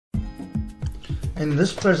In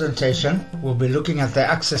this presentation, we'll be looking at the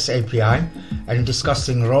Access API and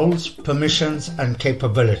discussing roles, permissions, and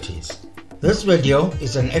capabilities. This video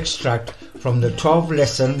is an extract from the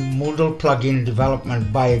 12-lesson Moodle Plugin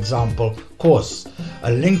Development by Example course.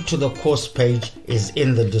 A link to the course page is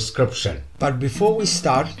in the description. But before we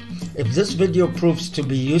start, if this video proves to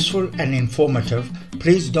be useful and informative,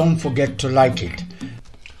 please don't forget to like it.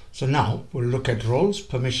 So now we'll look at roles,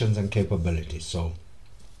 permissions, and capabilities. So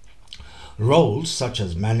roles such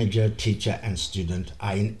as manager, teacher, and student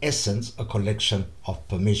are in essence a collection of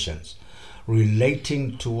permissions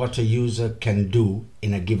relating to what a user can do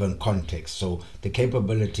in a given context. So the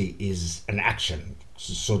capability is an action,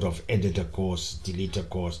 sort of edit a course, delete a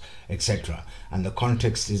course, etc. And the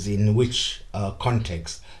context is in which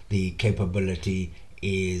context the capability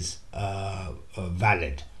is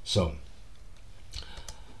valid. So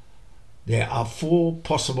there are 4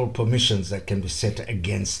 possible permissions that can be set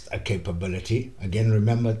against a capability. Again,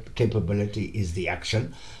 remember, capability is the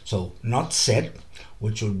action. So not set,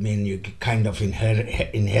 which would mean you kind of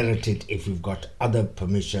inherit it if you've got other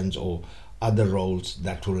permissions or other roles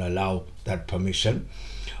that will allow that permission,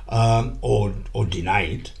 or deny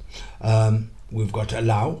it. We've got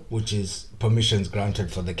allow, which is permissions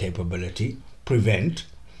granted for the capability. Prevent,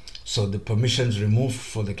 so the permissions removed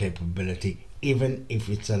for the capability even if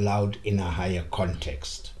it's allowed in a higher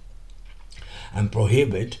context. And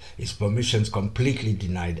prohibit is permissions completely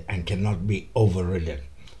denied and cannot be overridden.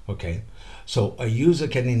 Okay, so a user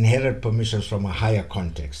can inherit permissions from a higher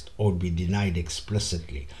context or be denied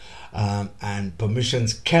explicitly. And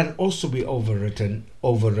permissions can also be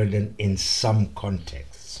overridden in some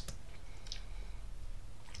contexts.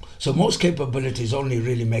 So most capabilities only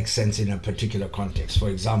really make sense in a particular context.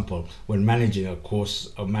 For example, when managing a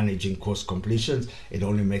course or managing course completions, it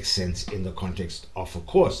only makes sense in the context of a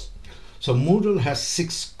course. So Moodle has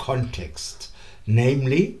 6 contexts,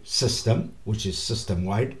 namely system, which is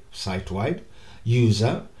system-wide, site-wide,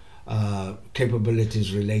 user,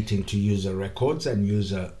 capabilities relating to user records and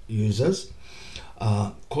users,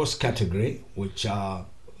 course category, which are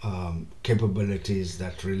capabilities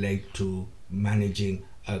that relate to managing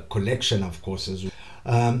a collection of courses.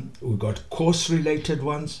 We've got course related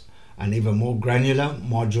ones, and even more granular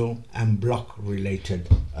module and block related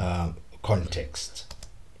contexts.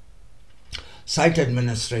 Site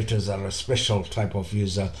administrators are a special type of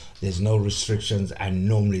user. There's no restrictions and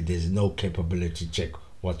normally there's no capability check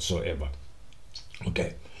whatsoever.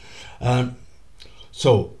 Okay,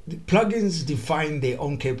 so the plugins define their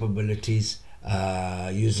own capabilities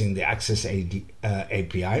using the Access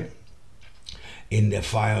API in the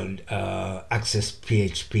file access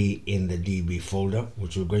PHP in the DB folder,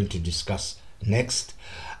 which we're going to discuss next.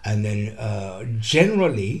 And then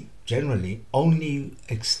generally only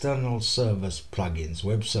external service plugins,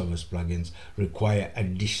 web service plugins, require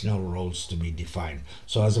additional roles to be defined.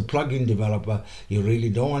 So as a plugin developer, you really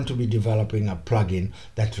don't want to be developing a plugin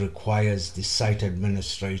that requires the site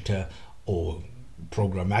administrator or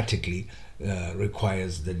programmatically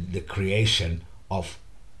requires the creation of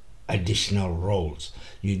additional roles.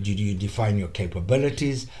 You define your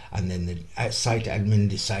capabilities, and then the site admin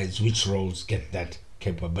decides which roles get that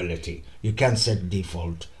capability. You can set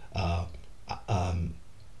default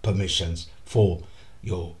permissions for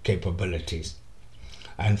your capabilities.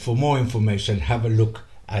 And for more information, have a look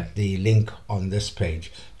at the link on this page.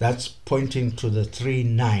 That's pointing to the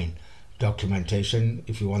 3.9 documentation.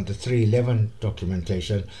 If you want the 3.11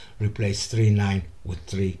 documentation, replace 3.9 with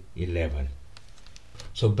 3.11.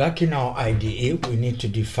 So back in our IDE, we need to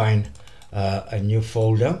define a new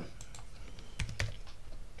folder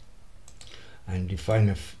and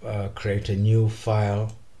create a new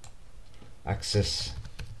file, access.php,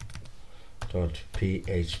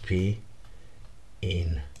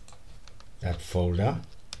 in that folder.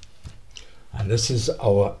 And this is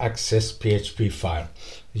our access PHP file,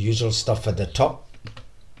 the usual stuff at the top.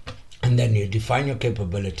 And then you define your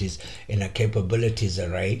capabilities in a capabilities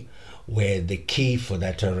array, where the key for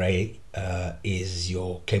that array is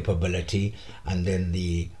your capability, and then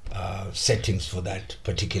the settings for that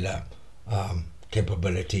particular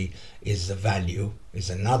capability is the value, is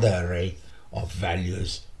another array of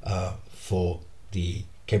values for the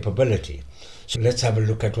capability. So let's have a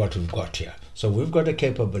look at what we've got here. So we've got a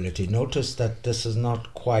capability. Notice that this is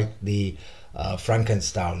not quite the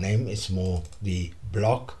Frankenstein name, it's more the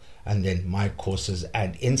block. And then my courses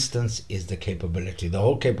add instance is the capability. The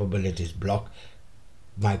whole capability is block,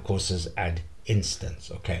 my courses add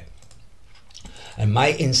instance. Okay, and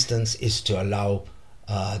my instance is to allow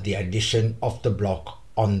the addition of the block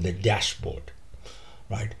on the dashboard,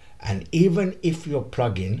 right? And even if your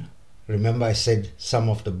plugin remember I said some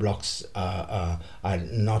of the blocks are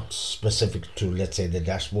not specific to, let's say, the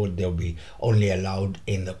dashboard. They'll be only allowed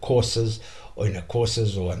in the courses or in the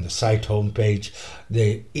courses or on the site homepage.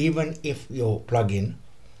 Even if your plugin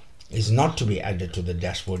is not to be added to the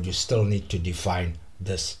dashboard, you still need to define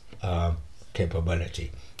this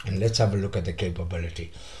capability. And let's have a look at the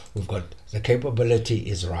capability. We've got the capability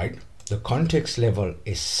is right. The context level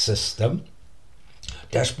is system.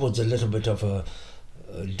 Dashboard's a little bit of a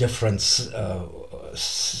different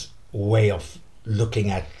way of looking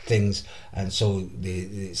at things, and so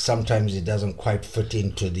sometimes it doesn't quite fit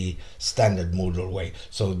into the standard Moodle way.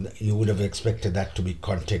 So you would have expected that to be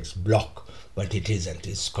context block, but it isn't.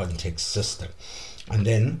 It's context system. And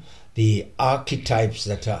then the archetypes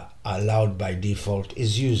that are allowed by default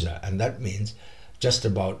is user, and that means just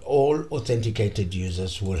about all authenticated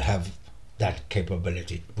users will have that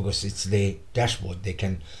capability because it's their dashboard. They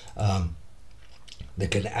can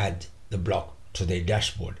add the block to their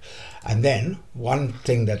dashboard. And then one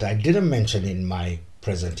thing that I didn't mention in my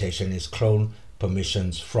presentation is clone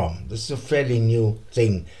permissions from. This is a fairly new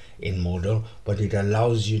thing in Moodle, but it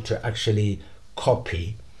allows you to actually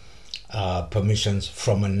copy permissions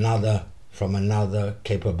from another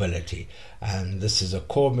capability, and this is a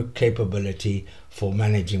core capability for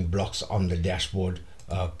managing blocks on the dashboard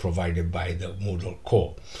provided by the Moodle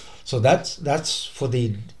core. So that's for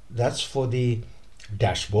the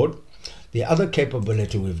dashboard. The other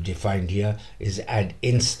capability we've defined here is add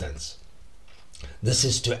instance. This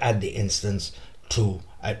is to add the instance to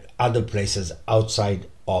other places outside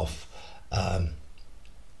of the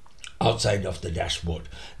dashboard.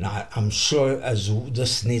 Now I'm sure as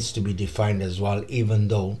this needs to be defined as well, even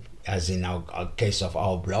though as in our case of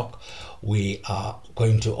our block, we are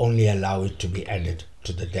going to only allow it to be added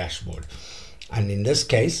to the dashboard. And in this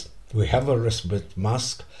case, we have a wristband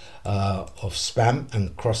mask of spam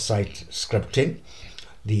and cross-site scripting.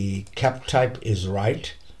 The cap type is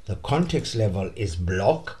right. The context level is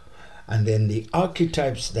block. And then the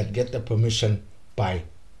archetypes that get the permission by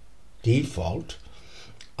default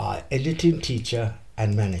are editing, teacher,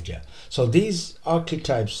 and manager. So these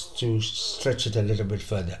archetypes, to stretch it a little bit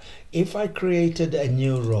further, if I created a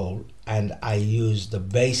new role and I use the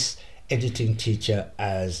base editing teacher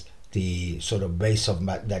as the sort of base of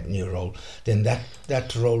that new role, then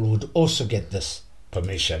that role would also get this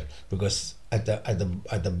permission, because at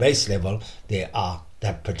the base level they are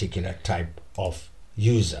that particular type of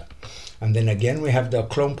user. And then again we have the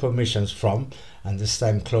clone permissions from, and this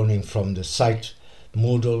time cloning from the site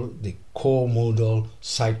Moodle, the core Moodle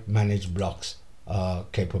site manage blocks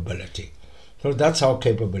capability. So that's our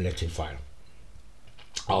capability file,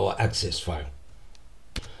 our access file.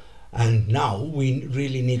 And now we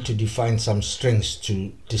really need to define some strings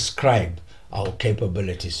to describe our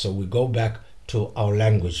capabilities. So we go back to our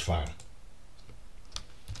language file.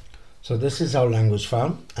 So this is our language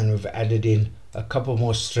file, and we've added in a couple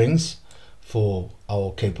more strings for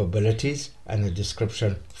our capabilities and a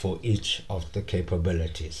description for each of the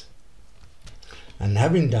capabilities. And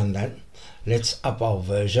having done that, let's up our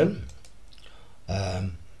version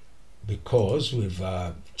because we've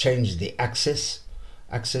changed the accesses,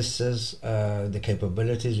 the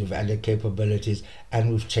capabilities, we've added capabilities,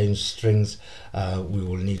 and we've changed strings. We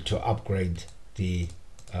will need to upgrade the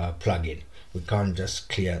plugin. We can't just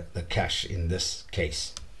clear the cache in this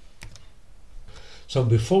case. So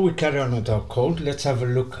before we carry on with our code, let's have a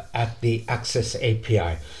look at the Access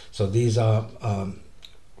API. So these are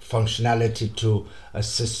functionality to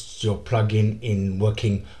assist your plugin in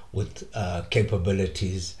working with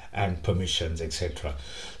capabilities and permissions, etc.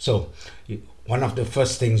 So one of the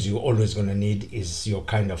first things you're always going to need is your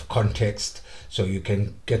kind of context. So you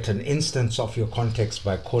can get an instance of your context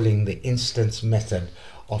by calling the instance method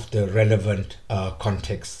of the relevant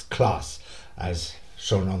context class as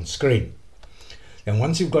shown on screen. And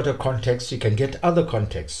once you've got a context, you can get other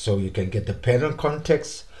contexts. So you can get the parent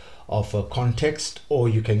context of a context, or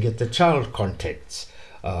you can get the child context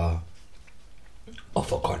of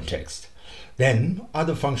a context. Then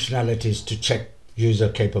other functionalities to check user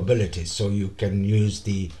capabilities. So you can use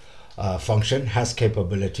the function has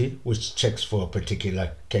capability, which checks for a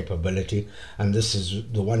particular capability, and this is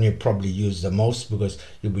the one you probably use the most because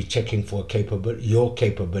you'll be checking for your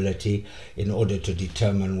capability in order to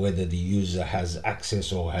determine whether the user has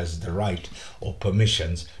access or has the right or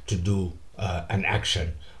permissions to do an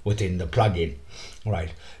action within the plugin.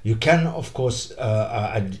 Right. You can, of course,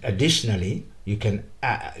 additionally, you can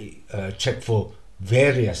check for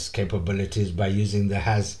various capabilities by using the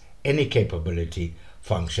has any capability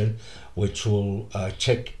function, which will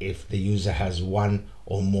check if the user has one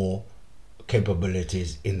or more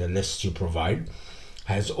capabilities in the list you provide.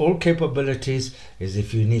 has all capabilities is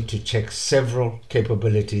if you need to check several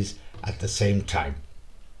capabilities at the same time.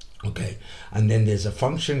 Okay, and then there's a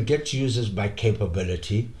function get users by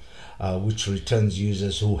capability, which returns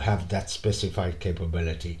users who have that specified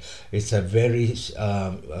capability. It's a very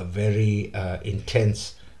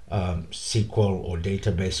intense SQL or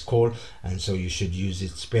database call, and so you should use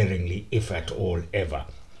it sparingly, if at all ever.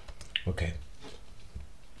 Okay.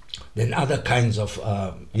 Then other kinds of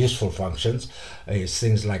useful functions is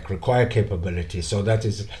things like require capability. So that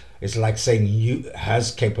is, it's like saying you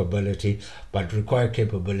has capability, but require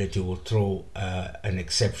capability will throw an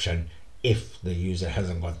exception if the user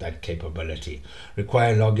hasn't got that capability.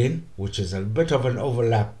 Require login, which is a bit of an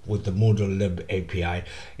overlap with the Moodle lib API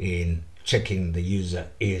in checking the user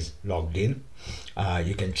is logged in.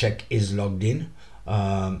 You can check is logged in.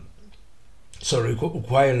 So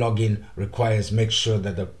require login requires make sure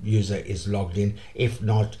that the user is logged in. If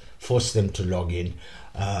not, force them to log in.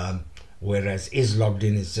 Whereas is logged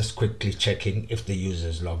in is just quickly checking if the user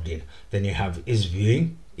is logged in. Then you have is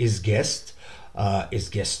viewing, is guest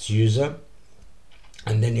user,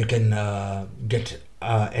 and then you can get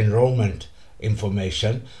enrollment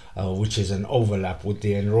information, which is an overlap with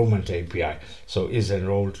the enrollment API. So is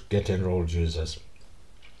enrolled, get enrolled users.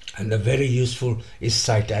 And a very useful is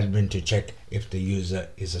site admin to check if the user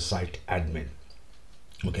is a site admin.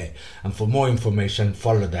 Okay, and for more information,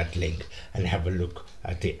 follow that link and have a look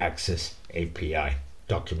at the Access API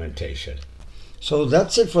documentation. So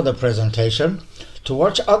that's it for the presentation. To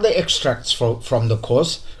watch other extracts from the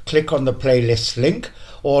course, click on the playlist link,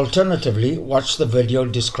 or alternatively, watch the video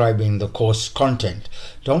describing the course content.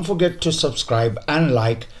 Don't forget to subscribe and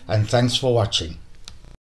like, and thanks for watching.